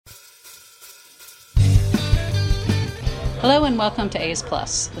Hello and welcome to A's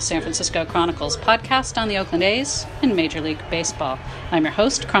Plus, the San Francisco Chronicle's podcast on the Oakland A's and Major League Baseball. I'm your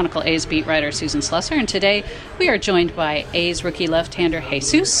host, Chronicle A's beat writer Susan Slusser, and today we are joined by A's rookie left-hander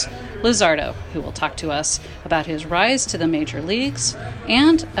Jesus Luzardo, who will talk to us about his rise to the major leagues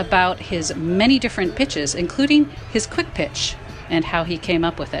and about his many different pitches, including his quick pitch and how he came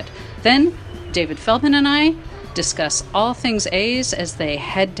up with it. Then David Feldman and I discuss all things A's as they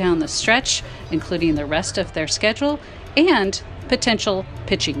head down the stretch, including the rest of their schedule and potential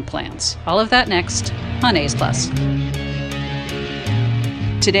pitching plans. All of that next on A's Plus.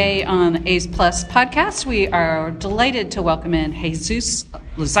 Today on A's Plus podcast, we are delighted to welcome in Jesus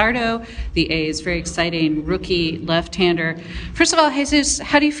Luzardo, the A's very exciting rookie left-hander. First of all, Jesus,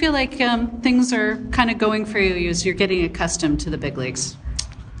 how do you feel like things are kind of going for you as you're getting accustomed to the big leagues?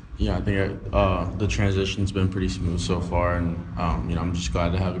 Yeah, I think the transition's been pretty smooth so far, and I'm just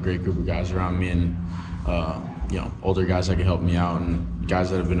glad to have a great group of guys around me, and older guys that can help me out, and guys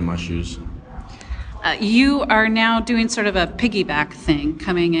that have been in my shoes. You are now doing sort of a piggyback thing,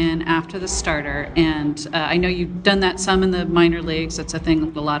 coming in after the starter, and I know you've done that some in the minor leagues. That's a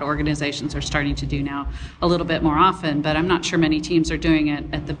thing a lot of organizations are starting to do now a little bit more often, but I'm not sure many teams are doing it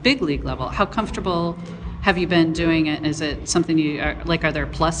at the big league level. How comfortable have you been doing it? Is it something are there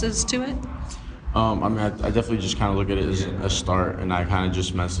pluses to it? I definitely just kind of look at it as a start, and I kind of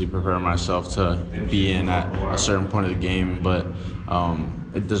just mentally prepare myself to be in at a certain point of the game, but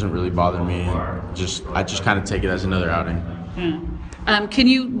it doesn't really bother me. I just kind of take it as another outing. Yeah. Can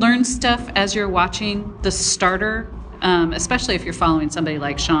you learn stuff as you're watching the starter, especially if you're following somebody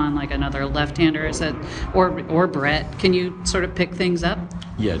like Sean, like another left-hander, or Brett? Can you sort of pick things up?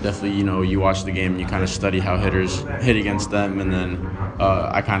 Yeah, definitely. You watch the game and you kind of study how hitters hit against them, and then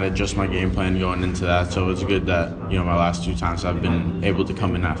I kind of adjust my game plan going into that. So it's good that my last two times I've been able to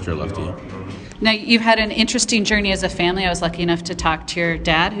come in after a lefty. Now, you've had an interesting journey as a family. I was lucky enough to talk to your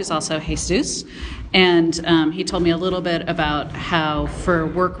dad, who's also Jesus, and he told me a little bit about how, for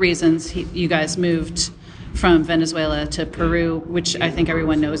work reasons, you guys moved from Venezuela to Peru, which I think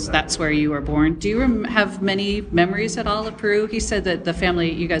everyone knows that's where you were born. Do you have many memories at all of Peru? He said that the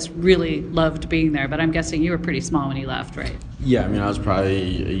family, you guys really loved being there, but I'm guessing you were pretty small when you left, right? Yeah, I was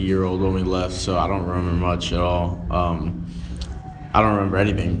probably a year old when we left, so I don't remember much at all. I don't remember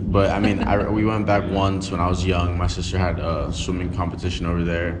anything, but we went back once when I was young. My sister had a swimming competition over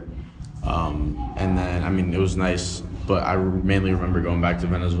there, and then it was nice, but I mainly remember going back to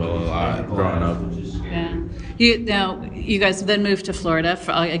Venezuela a lot growing up. Yeah. You guys then moved to Florida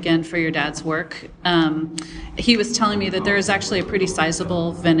for your dad's work. He was telling me that there is actually a pretty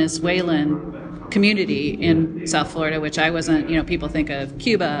sizable Venezuelan community in South Florida, which I wasn't. People think of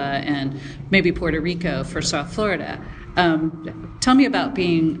Cuba and maybe Puerto Rico for South Florida. Tell me about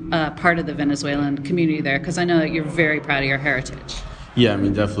being part of the Venezuelan community there, because I know that you're very proud of your heritage. Yeah,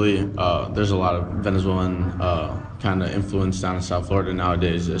 definitely. There's a lot of Venezuelan kind of influence down in South Florida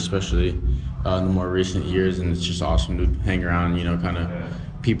nowadays, especially in the more recent years, and it's just awesome to hang around, kind of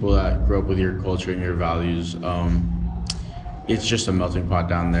people that grew up with your culture and your values. It's just a melting pot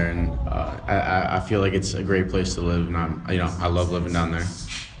down there, and I feel like it's a great place to live, and I love living down there.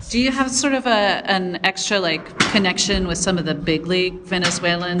 Do you have sort of an extra connection with some of the big league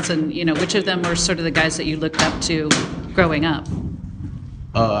Venezuelans, and which of them were sort of the guys that you looked up to growing up?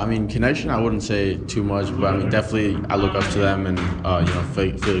 Connection, I wouldn't say too much, but definitely I look up to them, and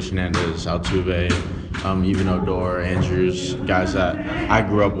Felix Hernandez, Altuve, even Odor, Andrews, guys that I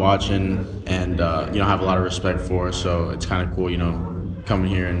grew up watching and have a lot of respect for. So it's kind of cool, coming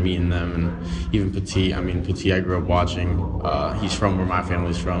here and meeting them, and even Petit. Petit I grew up watching. He's from where my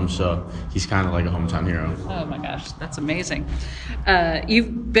family's from, so he's kind of like a hometown hero. Oh my gosh, that's amazing.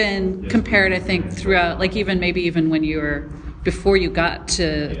 You've been compared, I think, throughout, even when you were before you got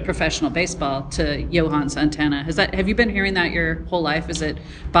to professional baseball, to Johan Santana. Have you been hearing that your whole life? Is it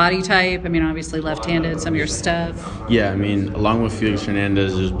body type? Obviously left-handed, some of your stuff. Yeah, along with Felix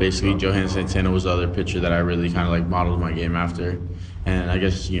Hernandez, it was basically Johan Santana was the other pitcher that I really kind of modeled my game after. And I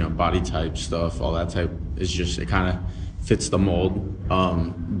guess, body type stuff, all that type is just, it kind of fits the mold.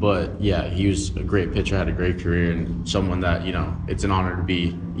 But yeah, he was a great pitcher, had a great career, and someone that, it's an honor to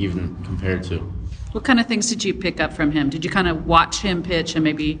be even compared to. What kind of things did you pick up from him? Did you kind of watch him pitch and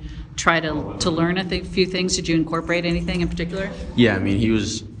maybe try to learn a few things? Did you incorporate anything in particular? Yeah, he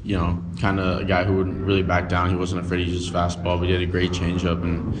was, kind of a guy who wouldn't really back down. He wasn't afraid to use his fastball, but he had a great changeup,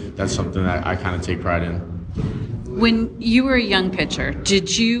 and that's something that I kind of take pride in. When you were a young pitcher,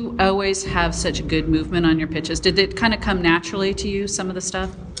 did you always have such good movement on your pitches? Did it kind of come naturally to you, some of the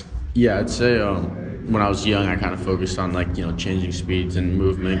stuff? Yeah, I'd say when I was young, I kind of focused on like changing speeds and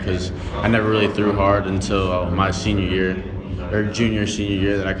movement because I never really threw hard until my senior year or junior senior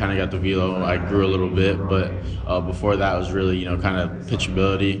year that I kind of got the velo. I grew a little bit, but before that was really kind of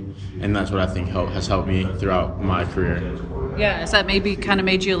pitchability, and that's what I think has helped me throughout my career. Yeah, has that maybe kind of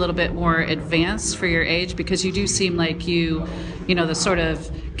made you a little bit more advanced for your age? Because you do seem like the sort of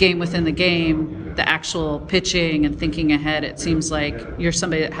game within the game, the actual pitching and thinking ahead, it seems like you're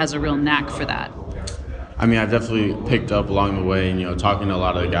somebody that has a real knack for that. I mean, I definitely picked up along the way, and talking to a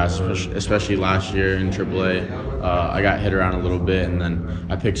lot of the guys, especially last year in AAA, I got hit around a little bit, and then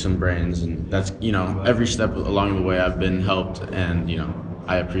I picked some brains, and that's every step along the way I've been helped, and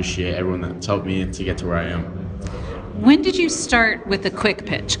I appreciate everyone that's helped me to get to where I am. When did you start with the quick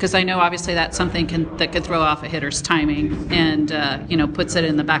pitch? Because I know obviously that's something that could throw off a hitter's timing and puts it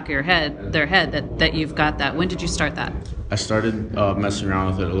in the back of their head that you've got that. When did you start that? I started messing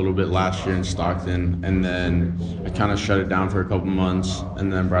around with it a little bit last year in Stockton, and then I kind of shut it down for a couple months,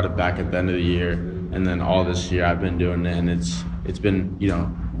 and then brought it back at the end of the year, and then all this year I've been doing it, and it's been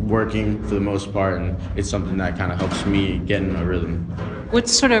working for the most part, and it's something that kind of helps me get in a rhythm. What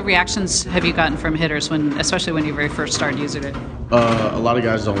sort of reactions have you gotten from hitters especially when you very first started using it? A lot of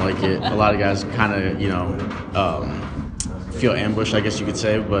guys don't like it. A lot of guys kind of feel ambushed, I guess you could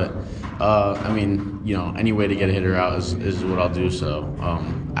say, but I mean, any way to get a hitter out is what I'll do. So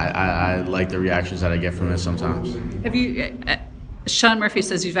I like the reactions that I get from it sometimes. Have you? Sean Murphy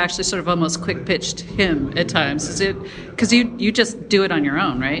says you've actually sort of almost quick pitched him at times. Is it because you just do it on your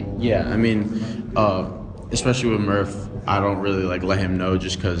own, right? Yeah, I mean, especially with Murph, I don't really let him know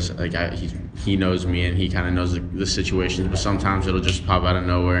just because he knows me and he kind of knows the situations. But sometimes it'll just pop out of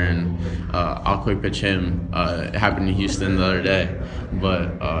nowhere, and I'll quick pitch him. It happened in Houston the other day,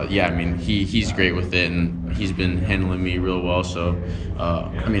 but yeah, I mean he's great with it, and he's been handling me real well. So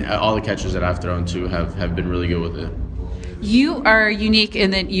I mean all the catches that I've thrown to have been really good with it. You are unique in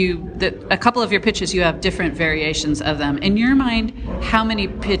that a couple of your pitches, you have different variations of them. In your mind, how many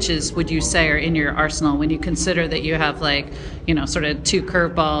pitches would you say are in your arsenal when you consider that you have sort of 2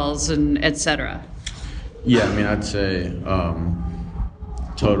 curveballs and et cetera? Yeah, I mean, I'd say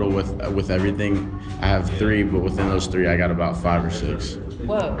total with everything, I have 3, but within those 3, I got about 5 or 6.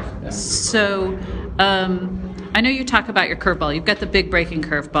 Whoa. So I know you talk about your curveball. You've got the big breaking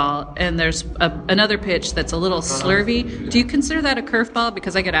curveball, and there's another pitch that's a little slurvy. Do you consider that a curveball?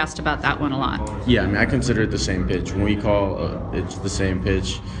 Because I get asked about that one a lot. Yeah, I mean, I consider it the same pitch. When we call it's the same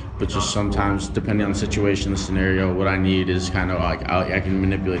pitch, but just sometimes, depending on the situation, the scenario, what I need is kind of I can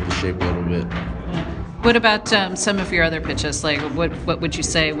manipulate the shape a little bit. What about some of your other pitches? Like, what would you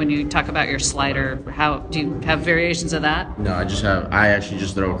say when you talk about your slider? How do you have variations of that? No, I actually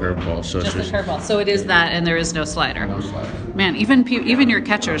just throw a curveball. So just a curveball. So it is that, and there is no slider. No slider. Man, even your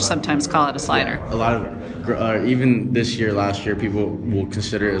catchers sometimes call it a slider. Yeah, a lot of even this year, last year, people will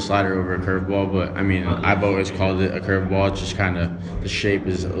consider it a slider over a curveball. But I mean, I've always called it a curveball. It's just kind of the shape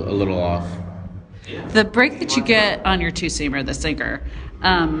is a little off. The break that you get on your 2-seamer, the sinker,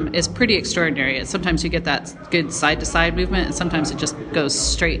 is pretty extraordinary. Sometimes you get that good side-to-side movement, and sometimes it just goes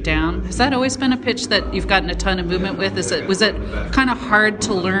straight down. Has that always been a pitch that you've gotten a ton of movement with? Was it kind of hard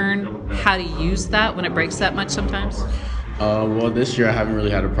to learn how to use that when it breaks that much sometimes? Well, this year I haven't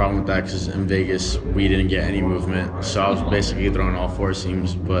really had a problem with that because in Vegas we didn't get any movement, so I was basically throwing all 4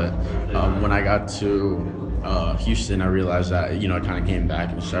 seams. But when I got to Houston, I realized that it kind of came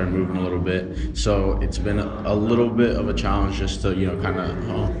back and started moving a little bit. So it's been a little bit of a challenge just to kind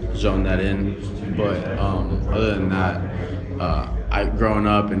of zone that in. But other than that, growing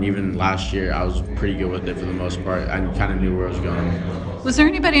up and even last year, I was pretty good with it for the most part. I kind of knew where I was going. Was there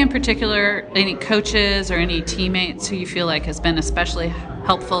anybody in particular, any coaches or any teammates who you feel like has been especially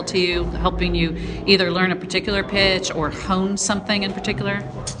helpful to you, helping you either learn a particular pitch or hone something in particular?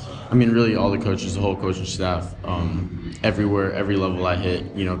 I mean, really all the coaches, the whole coaching staff, everywhere, every level I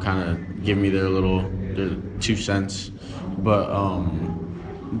hit, kind of give me their 2 cents. But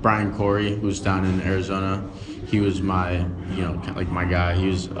Brian Corey, who's down in Arizona, he was my, my guy. He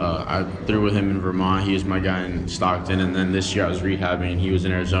was, I threw with him in Vermont. He was my guy in Stockton. And then this year I was rehabbing, and he was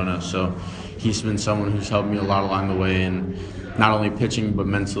in Arizona. So he's been someone who's helped me a lot along the way, and not only pitching but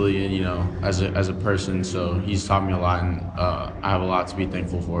mentally and as a person. So he's taught me a lot, and I have a lot to be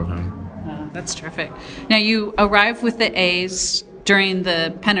thankful for of him. That's terrific. Now you arrived with the A's during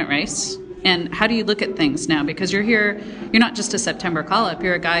the pennant race, and how do you look at things now? Because you're here, you're not just a September call-up,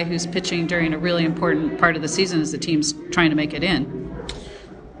 you're a guy who's pitching during a really important part of the season as the team's trying to make it in.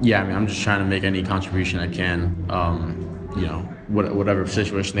 Yeah, I mean, I'm just trying to make any contribution I can. Whatever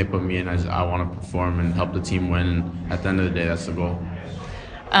situation they put me in, I want to perform and help the team win. And at the end of the day, that's the goal.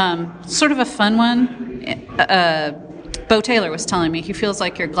 Sort of a fun one. Bo Taylor was telling me he feels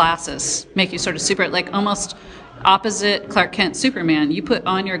like your glasses make you sort of super, like almost opposite Clark Kent Superman. You put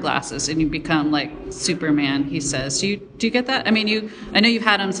on your glasses and you become like Superman, he says. Do you get that? I mean, I know you've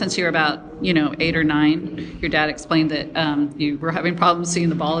had them since you were about 8 or 9. Your dad explained that you were having problems seeing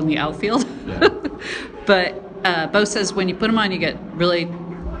the ball in the outfield. Yeah. But Bo says when you put them on, you get really,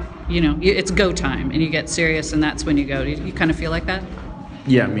 it's go time, and you get serious, and that's when you go. Do you kind of feel like that?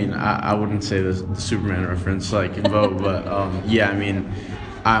 Yeah, I mean, I wouldn't say the Superman reference like in Bo, but yeah, I mean,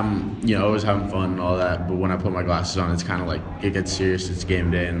 I'm always having fun and all that, but when I put my glasses on, it's kind of like it gets serious. It's game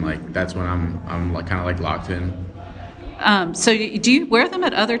day, and like that's when I'm like kind of like locked in. So do you wear them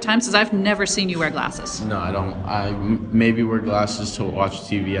at other times? Because I've never seen you wear glasses. No, I don't. I maybe wear glasses to watch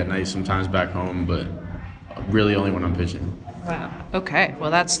TV at night sometimes back home, but really only when I'm pitching. Wow. Okay.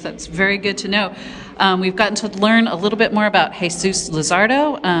 Well, that's very good to know. We've gotten to learn a little bit more about Jesus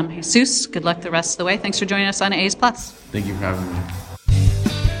Luzardo. Jesus, good luck the rest of the way. Thanks for joining us on A's Plus. Thank you for having me.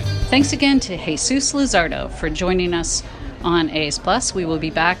 Thanks again to Jesus Luzardo for joining us on A's Plus. We will be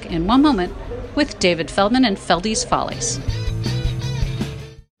back in one moment with David Feldman and Feldy's Follies.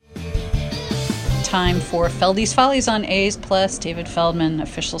 Time for Feldy's Follies on A's Plus. David Feldman,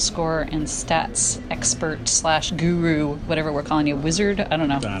 official scorer and stats expert / guru, whatever we're calling you, wizard, I don't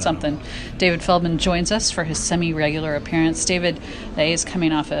know, something. David Feldman joins us for his semi-regular appearance. David, the A's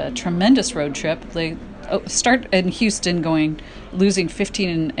coming off a tremendous road trip. They start in Houston losing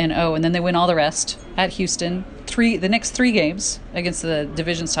 15-0, and then they win all the rest at Houston. The next 3 games against the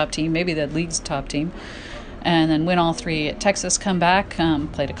division's top team, maybe the league's top team. And then win all 3 at Texas, come back,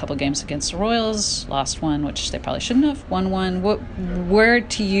 played a couple games against the Royals, lost one, which they probably shouldn't have, won one. Where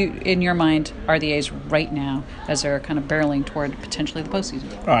to you, in your mind, are the A's right now as they're kind of barreling toward potentially the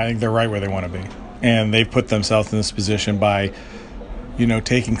postseason? Oh, I think they're right where they want to be. And they've put themselves in this position by,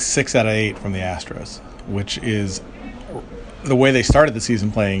 taking 6 out of 8 from the Astros, which is the way they started the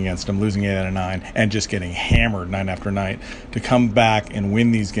season playing against them, losing 8 out of 9, and just getting hammered night after night, to come back and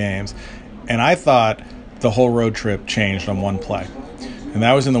win these games. And I thought the whole road trip changed on one play, and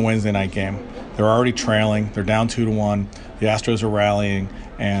that was in the Wednesday night game. They're already trailing. They're down 2-1. The Astros are rallying,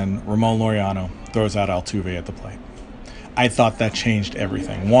 and Ramon Laureano throws out Altuve at the plate. I thought that changed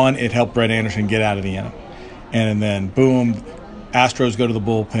everything. One, it helped Brett Anderson get out of the inning, and then boom, Astros go to the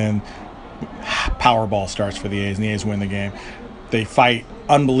bullpen. Powerball starts for the A's, and the A's win the game. They fight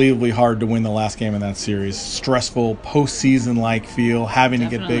unbelievably hard to win the last game in that series. Stressful, postseason-like feel, having to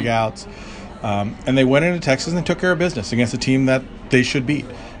get big outs. And they went into Texas and they took care of business against a team that they should beat.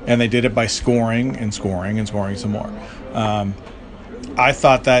 And they did it by scoring and scoring and scoring some more. I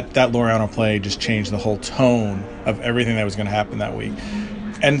thought that Laureano play just changed the whole tone of everything that was going to happen that week.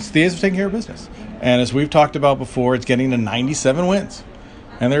 And the A's were taking care of business. And as we've talked about before, it's getting to 97 wins.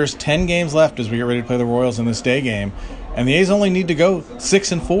 And there's 10 games left as we get ready to play the Royals in this day game. And the A's only need to go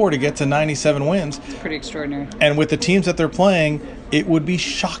 6-4 to get to 97 wins. It's pretty extraordinary. And with the teams that they're playing, it would be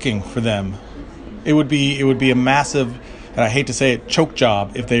shocking for them. It would be a massive, and I hate to say it, choke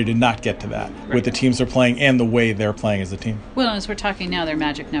job if they did not get to that with the teams they're playing and the way they're playing as a team. Well, as we're talking now, their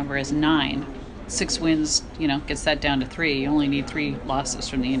magic number is 9. 6 wins, gets that down to 3. You only need 3 losses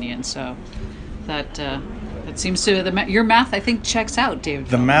from the Indians, so that seems to your math, I think, checks out, David.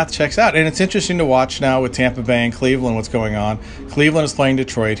 The math checks out, and it's interesting to watch now with Tampa Bay and Cleveland what's going on. Cleveland is playing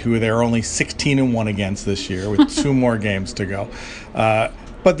Detroit, who they're only 16-1 against this year, with 2 more games to go.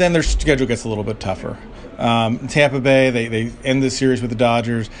 But then their schedule gets a little bit tougher. Tampa Bay, they end the series with the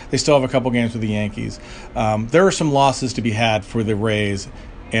Dodgers. They still have a couple games with the Yankees. There are some losses to be had for the Rays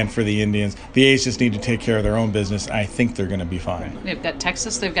and for the Indians. The A's just need to take care of their own business. I think they're going to be fine. They've got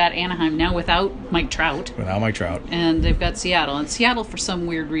Texas. They've got Anaheim now without Mike Trout. And they've got Seattle. And Seattle, for some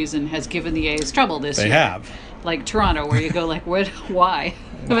weird reason, has given the A's trouble this year. They have. Like Toronto, where you go like, what? Why?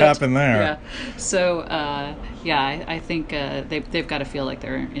 What happened there? Yeah. So, I think they've got to feel like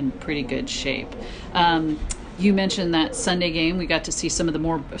they're in pretty good shape. You mentioned that Sunday game. We got to see some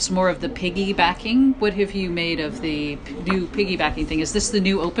more of the piggybacking. What have you made of the new piggybacking thing? Is this the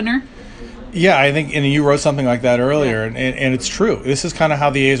new opener? Yeah, I think, and you wrote something like that earlier, and it's true. This is kind of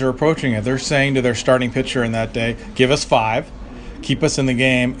how the A's are approaching it. They're saying to their starting pitcher in that day, give us 5, keep us in the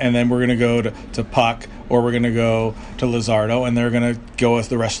game, and then we're going to go to Puck, or we're going to go to Luzardo, and they're going to go us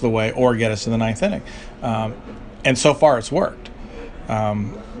the rest of the way or get us to the 9th inning. And so far it's worked.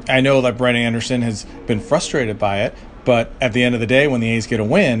 I know that Brett Anderson has been frustrated by it, but at the end of the day, when the A's get a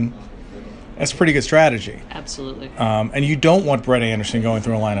win, that's a pretty good strategy. Absolutely. And you don't want Brett Anderson going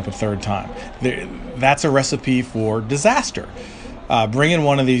through a lineup a 3rd time. That's a recipe for disaster. Bring in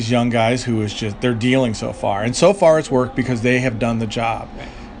one of these young guys who is they're dealing so far. And so far it's worked because they have done the job.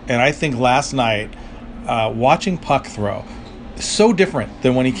 And I think last night, watching Puck throw, so different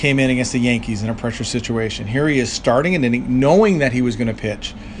than when he came in against the Yankees in a pressure situation. Here he is starting an inning, knowing that he was going to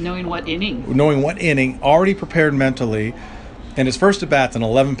pitch. Knowing what inning, already prepared mentally. And his first at-bat's an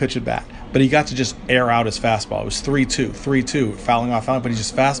 11-pitch at-bat. But he got to just air out his fastball. It was 3-2, fouling off, but he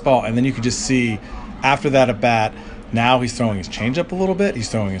just fastball. And then you could just see after that at-bat, now he's throwing his changeup a little bit. He's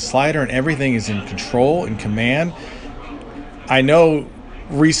throwing his slider, and everything is in control, in command. I know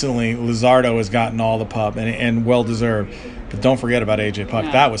recently Luzardo has gotten all the pub, and well-deserved. But don't forget about A.J. Puck.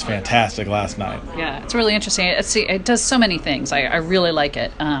 Yeah. That was fantastic last night. Yeah, it's really interesting. It does so many things. I really like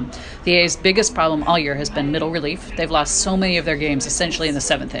it. The A's' biggest problem all year has been middle relief. They've lost so many of their games essentially in the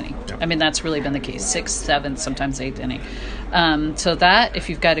 7th inning. Yeah. I mean, that's really been the case. 6th, 7th, sometimes 8th inning. So that, if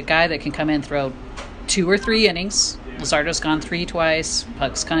you've got a guy that can come in, throw 2 or 3 innings, Luzardo's gone 3 twice.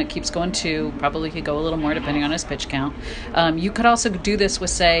 Puck's kind of keeps going 2. Probably could go a little more depending on his pitch count. You could also do this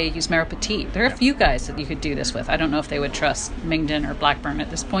with, say, Yusmeiro Petit. There are a few guys that you could do this with. I don't know if they would trust Mingden or Blackburn at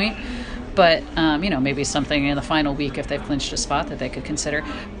this point. But, maybe something in the final week if they've clinched a spot that they could consider.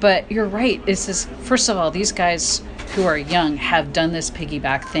 But you're right. First of all, these guys who are young have done this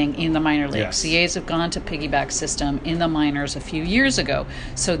piggyback thing in the minor leagues. Yes. The A's have gone to piggyback system in the minors a few years ago.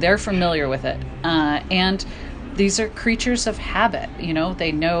 So they're familiar with it. And these are creatures of habit.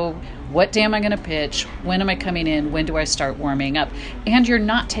 They know what day am I going to pitch, when am I coming in, when do I start warming up. And you're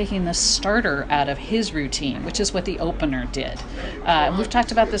not taking the starter out of his routine, which is what the opener did. We've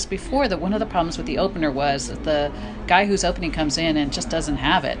talked about this before, that one of the problems with the opener was that the guy whose opening comes in and just doesn't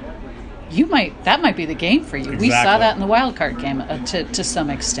have it. That might be the game for you. Exactly. We saw that in the wild card game to some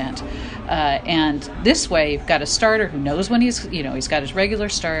extent. And this way, you've got a starter who knows when he's got his regular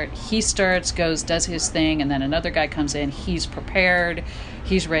start. He starts, goes, does his thing, and then another guy comes in. He's prepared.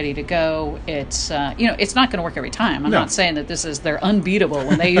 He's ready to go. It's it's not going to work every time. I'm not saying that they're unbeatable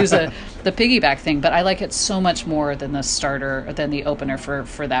when they use the piggyback thing, but I like it so much more than the opener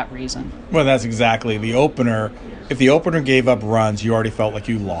for that reason. Well, that's exactly the opener. If the opener gave up runs, you already felt like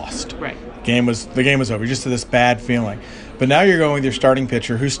you lost. Right. The game was over. You just had this bad feeling. But now you're going with your starting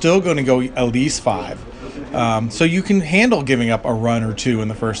pitcher, who's still going to go at least 5. So you can handle giving up a run or 2 in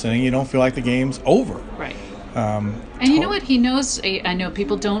the first inning. You don't feel like the game's over. Right. And you know what? He knows. I know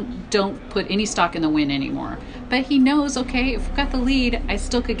people don't put any stock in the win anymore, but he knows. Okay, if we've got the lead, I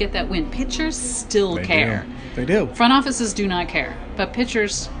still could get that win. Pitchers still care. They do. Front offices do not care, but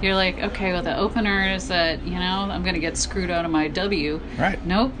pitchers, you're like, okay, well, the opener is that I'm going to get screwed out of my W. Right.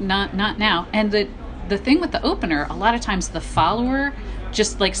 Nope, not now. And the thing with the opener, a lot of times the follower,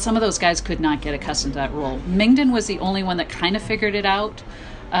 just like some of those guys could not get accustomed to that role. Mingden was the only one that kind of figured it out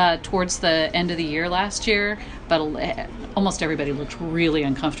towards the end of the year last year, but almost everybody looked really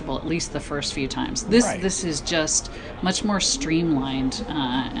uncomfortable, at least the first few times. This is just much more streamlined,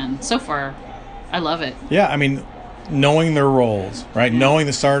 and so far, I love it. Yeah, I mean, knowing their roles, right? Yeah. Knowing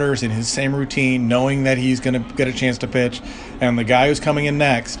the starters in his same routine, knowing that he's going to get a chance to pitch, and the guy who's coming in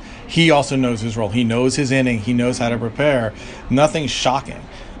next, he also knows his role. He knows his inning. He knows how to prepare. Nothing's shocking.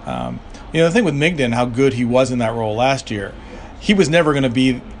 The thing with Mingden, how good he was in that role last year, he was never going to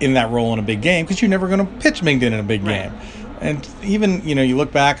be in that role in a big game because you're never going to pitch Mingden in a big game. And even, you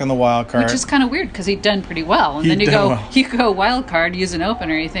look back on the wild card. Which is kind of weird because he'd done pretty well. And then you go wild card, use an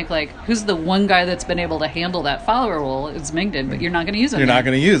opener, you think, like, who's the one guy that's been able to handle that follower role? It's Mingden, but you're not going to use him. You're not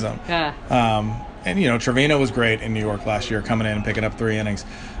going to use him. Yeah. And, Trevino was great in New York last year, coming in and picking up 3 innings.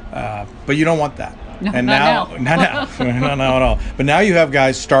 But you don't want that. No, and not now. Not now at all. But now you have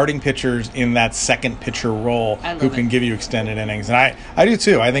guys, starting pitchers in that second pitcher role who can give you extended innings. And I do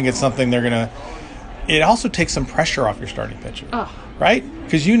too. I think it's something they're going to... It also takes some pressure off your starting pitcher, right?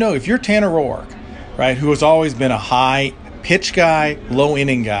 Because if you're Tanner Roark, right, who has always been a high pitch guy, low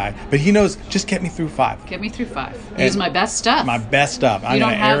inning guy, but he knows, just get me through 5. Get me through 5. Use my best stuff. My best stuff. I'm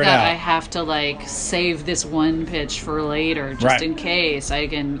going to air it out. I have to save this one pitch for later, just in case. I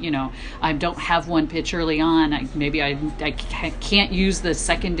can, I don't have one pitch early on. I can't use the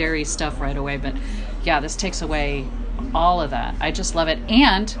secondary stuff right away. But yeah, this takes away all of that. I just love it.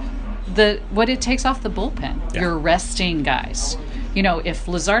 And what it takes off the bullpen. You're resting guys. If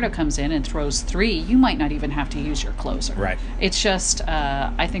Luzardo comes in and throws 3, you might not even have to use your closer. Right. It's just,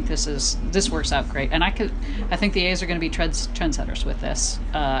 I think this works out great, and I think the A's are going to be trendsetters with this.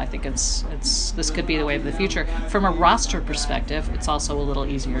 I think this could be the way of the future. From a roster perspective, it's also a little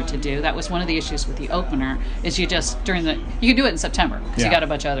easier to do. That was one of the issues with the opener. Is you can do it in September because you got a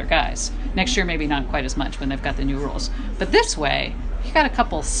bunch of other guys. Next year, maybe not quite as much when they've got the new rules. But this way, you got a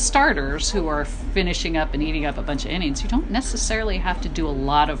couple starters who are finishing up and eating up a bunch of innings. You don't necessarily have to do a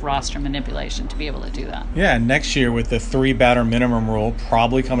lot of roster manipulation to be able to do that. Yeah, next year with the 3-batter minimum rule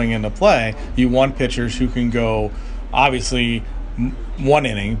probably coming into play, you want pitchers who can go, obviously, one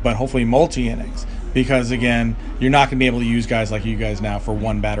inning, but hopefully multi-innings. Because, again, you're not going to be able to use guys like you guys now for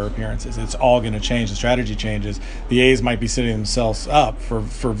one-batter appearances. It's all going to change. The strategy changes. The A's might be setting themselves up for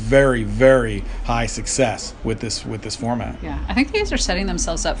very, very high success with this format. Yeah, I think the A's are setting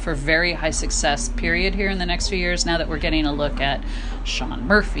themselves up for very high success, period, here in the next few years, now that we're getting a look at Sean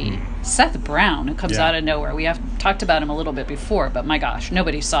Murphy, Seth Brown, who comes out of nowhere. We have talked about him a little bit before, but my gosh,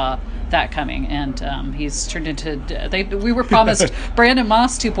 nobody saw that coming, and he's turned into we were promised Brandon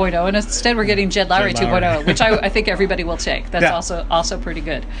Moss 2.0, and instead we're getting Jed Lowry 2.0, which I think everybody will take. That's also pretty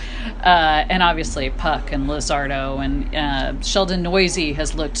good. And obviously Puck and Luzardo and Sheldon Noisy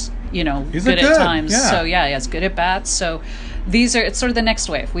has looked good at times. So he has good at bats. So it's sort of the next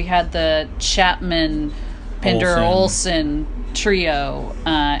wave. We had the Chapman, Pinder, Olsen trio,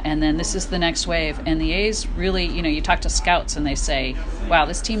 and then this is the next wave. And the A's really, you talk to scouts and they say, wow,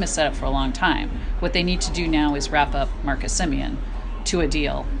 this team is set up for a long time. What they need to do now is wrap up Marcus Semien to a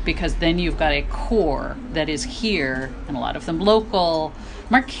deal, because then you've got a core that is here, and a lot of them local.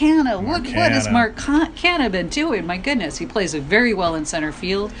 Mark Canha, what has Mark Canha been doing? My goodness, he plays very well in center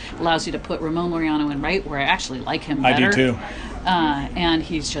field, allows you to put Ramon Laureano in right, where I actually like him better. I do too. And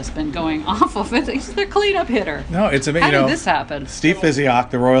he's just been going off of it. He's their cleanup hitter. No, it's amazing. How did this happen? Steve Physioc,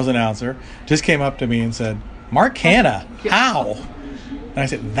 the Royals announcer, just came up to me and said, Mark Canha, how? And I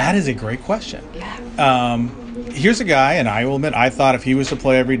said, that is a great question. Yeah. Here's a guy, and I will admit, I thought if he was to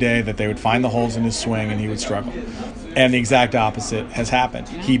play every day that they would find the holes in his swing and he would struggle. And the exact opposite has happened.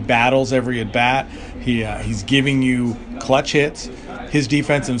 Yeah. He battles every at-bat. He's giving you clutch hits. His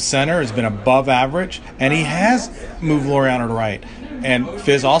defensive center has been above average, and he has moved Laureano to right. And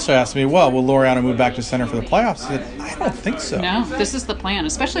Fizz also asked me, well, will Laureano move back to center for the playoffs? I said, I don't think so. No, this is the plan,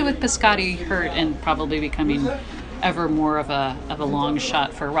 especially with Piscotty hurt and probably becoming ever more of a long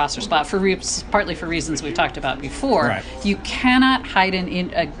shot for a roster spot, partly for reasons we've talked about before. Right. You cannot hide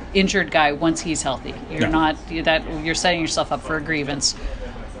an injured guy once he's healthy. You're setting yourself up for a grievance.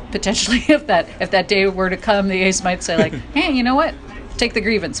 Potentially, if that day were to come, the A's might say, like, hey, you know what? Take the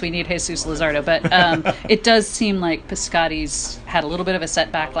grievance. We need Jesus Luzardo. But it does seem like Piscotty's had a little bit of a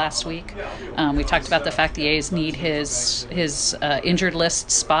setback last week. We talked about the fact the A's need his injured list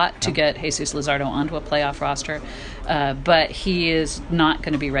spot to get Jesus Luzardo onto a playoff roster. But he is not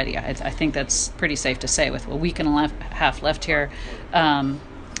going to be ready. I think that's pretty safe to say. With a week and a half left here,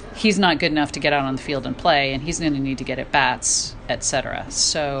 he's not good enough to get out on the field and play, and he's going to need to get at bats, etc.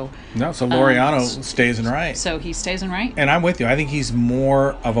 So Laureano stays in right. So he stays in right. And I'm with you. I think he's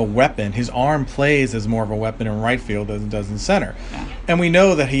more of a weapon. His arm plays as more of a weapon in right field than it does in center. Yeah. And we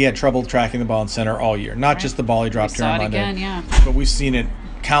know that he had trouble tracking the ball in center all year. Not just the ball he dropped here on Monday. Again, yeah. But we've seen it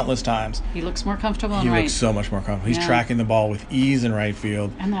countless times. He looks more comfortable in right. He looks so much more comfortable. He's tracking the ball with ease in right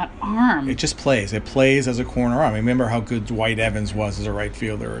field. And that arm. It just plays. It plays as a corner arm. Remember how good Dwight Evans was as a right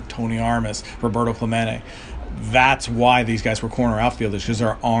fielder, or Tony Armas, Roberto Clemente. That's why these guys were corner outfielders, because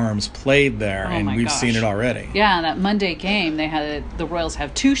their arms played there, and we've seen it already. Yeah, that Monday game, the Royals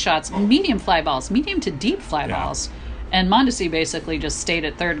have 2 shots, medium fly balls, medium to deep fly balls. And Mondesi basically just stayed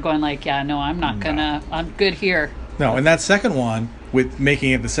at third going like, I'm not going to, I'm good here. No, and that second one, with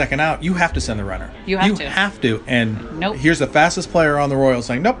making it the second out, you have to send the runner. You have to. And here's the fastest player on the Royals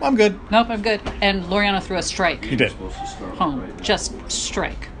saying, nope, I'm good. And Laureano threw a strike. He did. Home. Just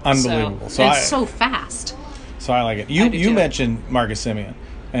strike. Unbelievable. It's so fast. So I like it. You mentioned Marcus Semien,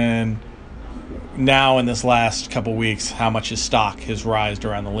 and now in this last couple weeks, how much his stock has risen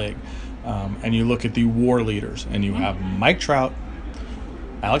around the league. And you look at the WAR leaders, and you have Mike Trout,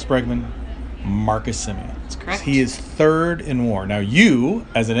 Alex Bregman, Marcus Semien. That's correct. He is third in WAR. Now you,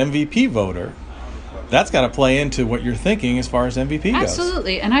 as an MVP voter, that's got to play into what you're thinking as far as MVP goes.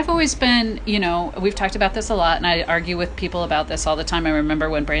 Absolutely. And I've always been, we've talked about this a lot, and I argue with people about this all the time. I remember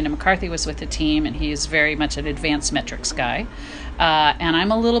when Brandon McCarthy was with the team, and he's very much an advanced metrics guy. And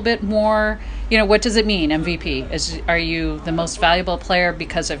I'm a little bit more, what does it mean, MVP? Are you the most valuable player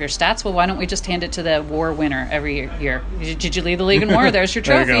because of your stats? Well, why don't we just hand it to the WAR winner every year? Did you lead the league in WAR? There's your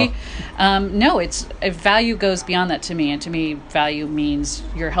trophy. There you go. No, value goes beyond that to me. And to me, value means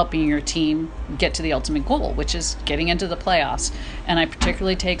you're helping your team get to the ultimate goal, which is getting into the playoffs. And I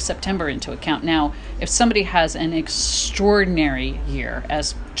particularly take September into account. Now, if somebody has an extraordinary year,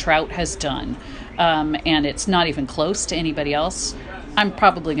 as Trout has done, and it's not even close to anybody else, I'm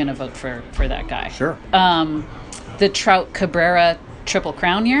probably going to vote for that guy. Sure. The Trout-Cabrera Triple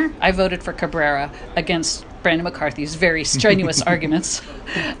Crown year, I voted for Cabrera against Brandon McCarthy's very strenuous arguments,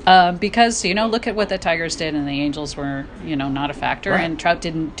 because look at what the Tigers did, and the Angels were not a factor, Right. and Trout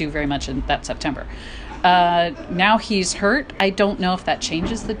didn't do very much in that September. Now he's hurt. I don't know if that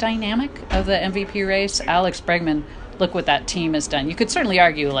changes the dynamic of the MVP race. Alex Bregman, look what that team has done. You could certainly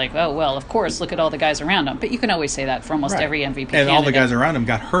argue, like, oh, well, of course, look at all the guys around him. But you can always say that for almost Right. every MVP And candidate. all the guys around him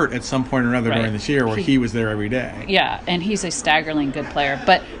got hurt at some point or another Right. during this year where he was there every day. Yeah, and he's a staggeringly good player.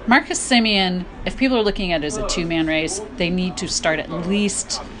 But Marcus Semien, if people are looking at it as a two-man race, they need to start at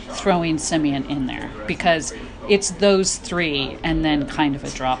least throwing Semien in there, because it's those three and then kind of a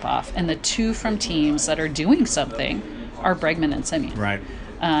drop-off. And the two from teams that are doing something are Bregman and Semien. Right.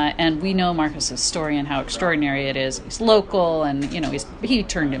 And we know Marcus's story and how extraordinary it is. He's local, and he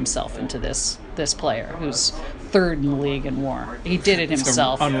turned himself into this player who's third in the league in WAR. He did it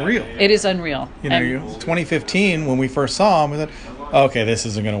himself. Unreal. It is unreal. 2015 when we first saw him, we thought, okay, this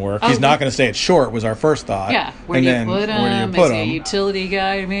isn't going to work. He's not going to stay at short was our first thought. Yeah, where and do you then, put him? Where do you put Is he a him? utility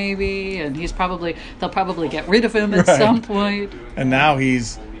guy maybe? And they'll probably get rid of him at Right. some point. And now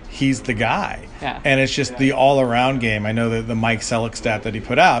he's the guy. Yeah. And it's just the all-around game. I know that the Mike Selleck stat that he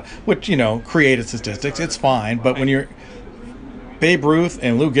put out, which, created statistics, it's fine. But when you're Babe Ruth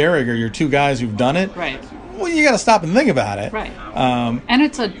and Lou Gehrig are your two guys who've done it, Right. well, you got to stop and think about it. Right. And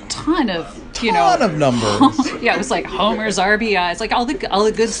it's a ton of Of numbers. yeah, it was like homers, RBIs, like all the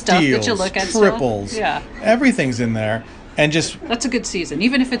good stuff Steals, that you look at. triples. Yeah. Everything's in there. And just That's a good season,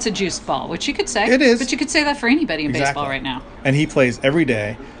 even if it's a juiced ball, which you could say. It is. But you could say that for anybody in baseball Exactly. right now. And he plays every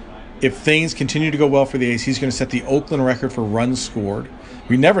day. If things continue to go well for the A's, he's going to set the Oakland record for runs scored.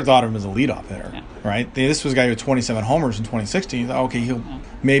 We never thought of him as a leadoff hitter, Yeah. right? This was a guy who had 27 homers in 2016. You thought, okay, he'll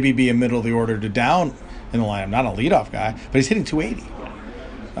maybe be a middle of the order to down in the lineup. Not a leadoff guy, but he's hitting 280.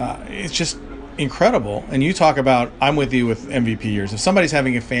 It's just incredible. And you talk about, I'm with you with MVP years. If somebody's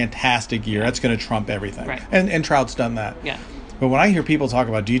having a fantastic year, that's going to trump everything. Right. And Trout's done that. Yeah. But when I hear people talk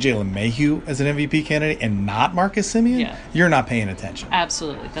about DJ LeMahieu as an MVP candidate and not Marcus Semien, Yeah. you're not paying attention.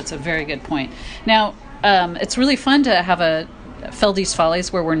 Absolutely. That's a very good point. Now, it's really fun to have a Feldy's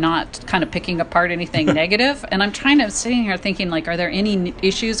Follies where we're not kind of picking apart anything negative. And I'm sitting here thinking, like, are there any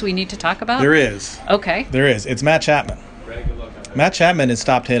issues we need to talk about? There is. Okay. There is. It's Matt Chapman. Matt Chapman has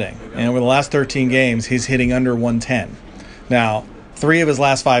stopped hitting. And over the last 13 games, he's hitting under 110. Now, 3 of his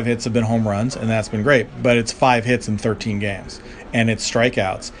last 5 hits have been home runs, and that's been great. But it's 5 hits in 13 games. And it's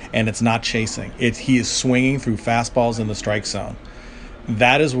strikeouts. And it's not chasing. He is swinging through fastballs in the strike zone.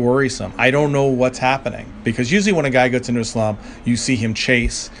 That is worrisome. I don't know what's happening. Because usually when a guy gets into a slump, you see him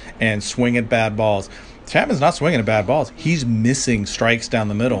chase and swing at bad balls. Chapman's not swinging at bad balls. He's missing strikes down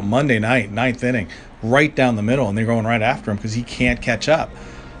the middle. Monday night, 9th inning, right down the middle, and they're going right after him because he can't catch up.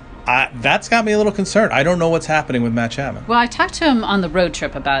 That's got me a little concerned. I don't know what's happening with Matt Chapman. Well, I talked to him on the road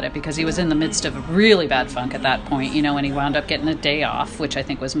trip about it because he was in the midst of a really bad funk at that point, when he wound up getting a day off, which I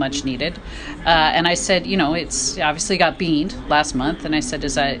think was much needed. And I said, it's obviously got beaned last month. And I said,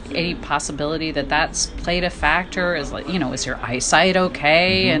 is that any possibility that that's played a factor? Is your eyesight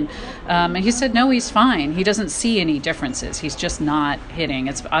okay? Mm-hmm. And he said, no, he's fine. He doesn't see any differences. He's just not hitting.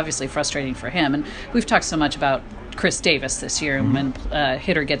 It's obviously frustrating for him. And we've talked so much about Chris Davis this year, and when a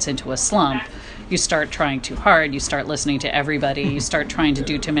hitter gets into a slump, you start trying too hard, you start listening to everybody, you start trying to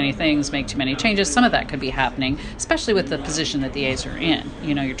do too many things, make too many changes. Some of that could be happening, especially with the position that the A's are in.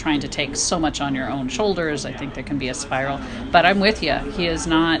 You're trying to take so much on your own shoulders. I think there can be a spiral. But I'm with you. He's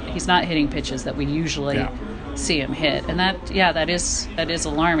not hitting pitches that we usually see him hit. And that is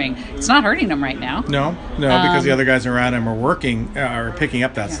alarming. It's not hurting him right now. No, because the other guys around him are picking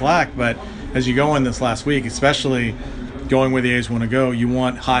up that slack. But as you go in this last week, especially going where the A's want to go, you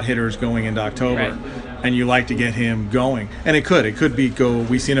want hot hitters going into October. Right. And you like to get him going. And it could be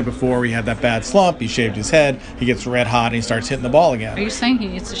we've seen it before. He had that bad slump. He shaved his head. He gets red hot and he starts hitting the ball again. Are you saying he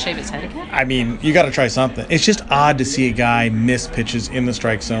needs to shave his head again? I mean, you got to try something. It's just odd to see a guy miss pitches in the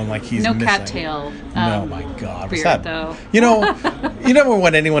strike zone like he's no missing. cattail. Oh my God! What's beard, that? though. You never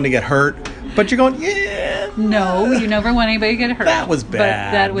want anyone to get hurt, but you're going, yeah. No, you never want anybody to get hurt. That was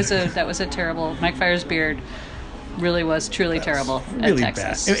bad. But that was a terrible. Mike Fire's beard really was truly terrible Really at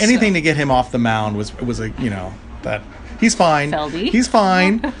Texas. bad. Anything to get him off the mound was that he's fine. Feldy. He's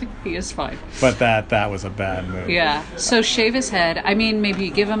fine. He is fine. But that was a bad move. Yeah. So shave his head. I mean, maybe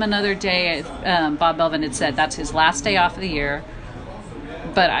give him another day. Bob Belvin had said that's his last day off of the year.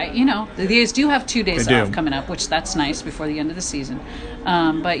 But the A's do have 2 days off coming up, which that's nice before the end of the season.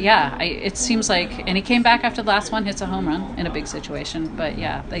 But yeah, it seems like, and he came back after the last one, hits a home run in a big situation. But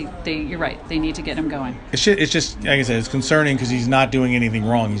yeah, you're right. They need to get him going. It's just like I said, it's concerning because he's not doing anything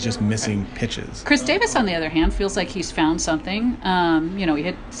wrong. He's just missing pitches. Chris Davis, on the other hand, feels like he's found something. He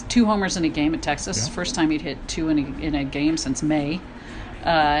hit 2 homers in a game at Texas. Yeah. First time he'd hit 2 in a game since May.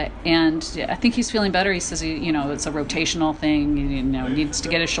 And I think he's feeling better. He says it's a rotational thing. Needs to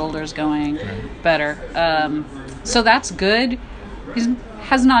get his shoulders going better. So that's good. He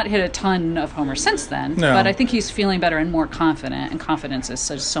has not hit a ton of homers since then, but I think he's feeling better and more confident, and confidence is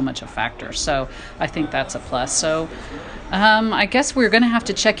so much a factor. So I think that's a plus. So I guess we're going to have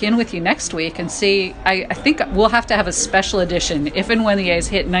to check in with you next week and see. I think we'll have to have a special edition if and when the A's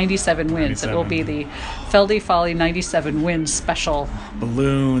hit 97 wins. It will be the Feldy Folly 97 wins special.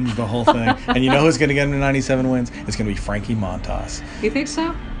 Balloons, the whole thing. And you know who's going to get him to 97 wins? It's going to be Frankie Montas. You think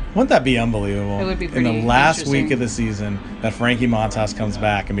so? Wouldn't that be unbelievable? It would be pretty in the last week of the season that Frankie Montas comes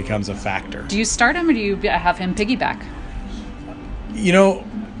back and becomes a factor. Do you start him or do you have him piggyback? You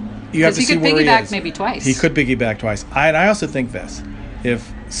have to see where he is. He could piggyback maybe twice. He could piggyback twice. I also think this. If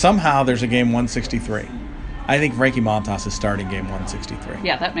somehow there's a game 163, I think Frankie Montas is starting game 163.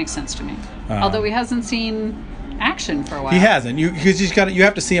 Yeah, that makes sense to me. Although he hasn't seen action for a while. He hasn't. Because you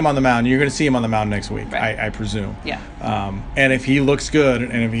have to see him on the mound. You're going to see him on the mound next week, right. I presume. Yeah. And if he looks good,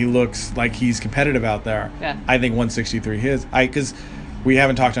 and if he looks like he's competitive out there, yeah. I think 163 is. Because we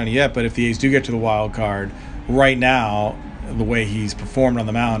haven't talked on it yet, but if the A's do get to the wild card, right now, the way he's performed on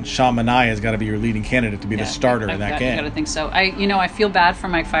the mound, Sean Manaea has got to be your leading candidate to be the starter in that game. I got to think so. I feel bad for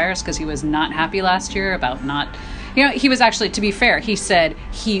Mike Fiers because he was not happy last year about not. He was actually, to be fair, he said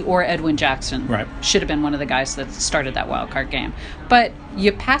he or Edwin Jackson should have been one of the guys that started that wild card game. But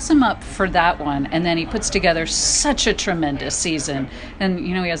you pass him up for that one, and then he puts together such a tremendous season. And,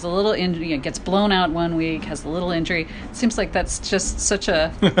 he has a little injury, gets blown out one week, has a little injury. It seems like that's just such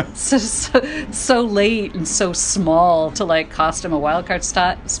a, so late and so small to, cost him a wild card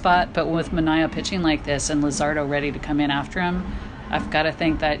spot. But with Manaea pitching like this and Luzardo ready to come in after him, I've got to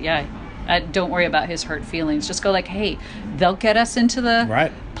think that, don't worry about his hurt feelings. Just go hey, they'll get us into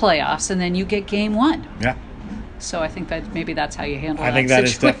the playoffs, and then you get game 1. Yeah. So I think that maybe that's how you handle that. I think that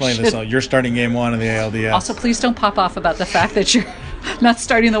is definitely you're starting game 1 in the ALDS. Also, please don't pop off about the fact that you're not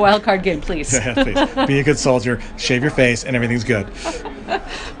starting the wild card game, please. Yeah, please. Be a good soldier, shave your face, and everything's good.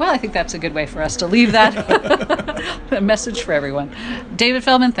 Well, I think that's a good way for us to leave that a message for everyone. David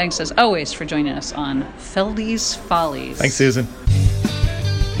Feldman, thanks as always for joining us on Feldy's Follies. Thanks, Susan.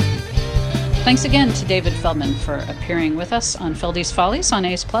 Thanks again to David Feldman for appearing with us on Feldy's Follies on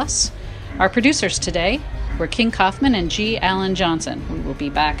A's Plus. Our producers today were King Kaufman and G. Allen Johnson. We will be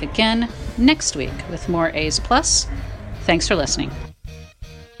back again next week with more A's Plus. Thanks for listening.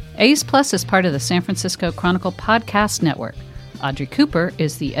 A's Plus is part of the San Francisco Chronicle Podcast Network. Audrey Cooper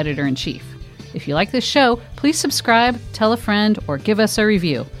is the editor-in-chief. If you like this show, please subscribe, tell a friend, or give us a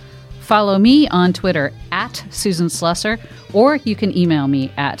review. Follow me on Twitter @Susan Slusser, or you can email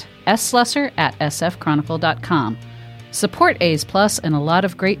me at slusser@sfchronicle.com. Support A's Plus and a lot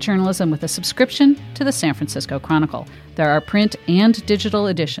of great journalism with a subscription to the San Francisco Chronicle. There are print and digital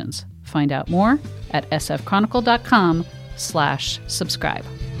editions. Find out more at sfchronicle.com/subscribe.